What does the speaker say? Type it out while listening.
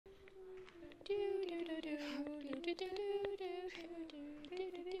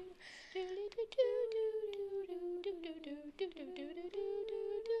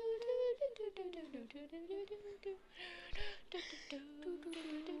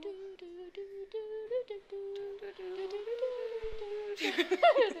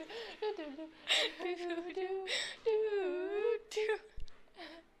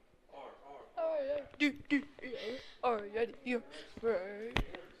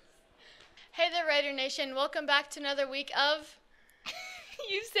Hey there, Raider Nation. Welcome back to another week of...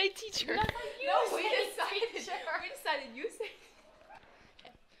 You say teacher. No, we decided you say.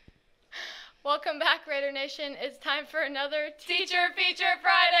 Okay. Welcome back, Raider Nation. It's time for another Teacher Feature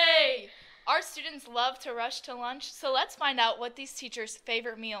Friday. Our students love to rush to lunch, so let's find out what these teachers'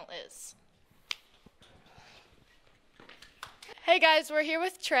 favorite meal is. Hey guys, we're here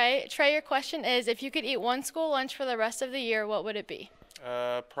with Trey. Trey, your question is, if you could eat one school lunch for the rest of the year, what would it be?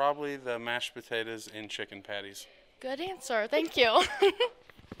 Probably the mashed potatoes and chicken patties. Good answer. Thank you.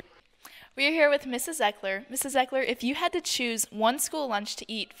 We are here with Mrs. Eckler. Mrs. Eckler, if you had to choose one school lunch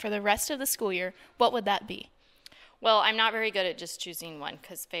to eat for the rest of the school year, what would that be? Well, I'm not very good at just choosing one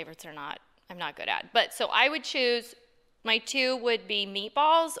because favorites I'm not good at. But so I would choose, my two would be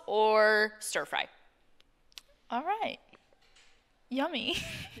meatballs or stir fry. All right. Yummy.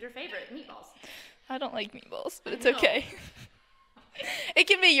 Your favorite, meatballs. I don't like meatballs, but it's okay. It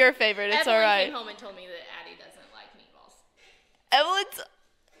can be your favorite. It's Evelyn all right. came home and told me that Addie doesn't like meatballs.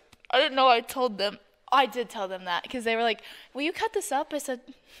 I didn't know I told them. I did tell them that because they were like, will you cut this up? I said,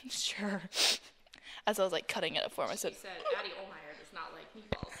 sure. As I was like cutting it up for them, I said, She said Addie Olmeyer does not like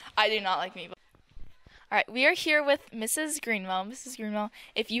meatballs. I do not like meatballs. All right, we are here with Mrs. Greenwell. Mrs. Greenwell,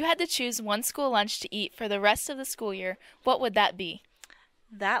 if you had to choose one school lunch to eat for the rest of the school year, what would that be?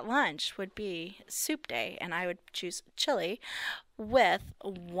 That lunch would be soup day, and I would choose chili with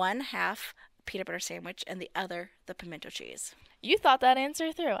 1/2 peanut butter sandwich and the other the pimento cheese. You thought that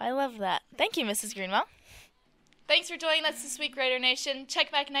answer through. I love that. Thank you, Mrs. Greenwell. Thanks for joining us this week, Raider Nation.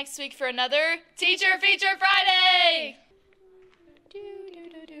 Check back next week for another Teacher Feature Friday!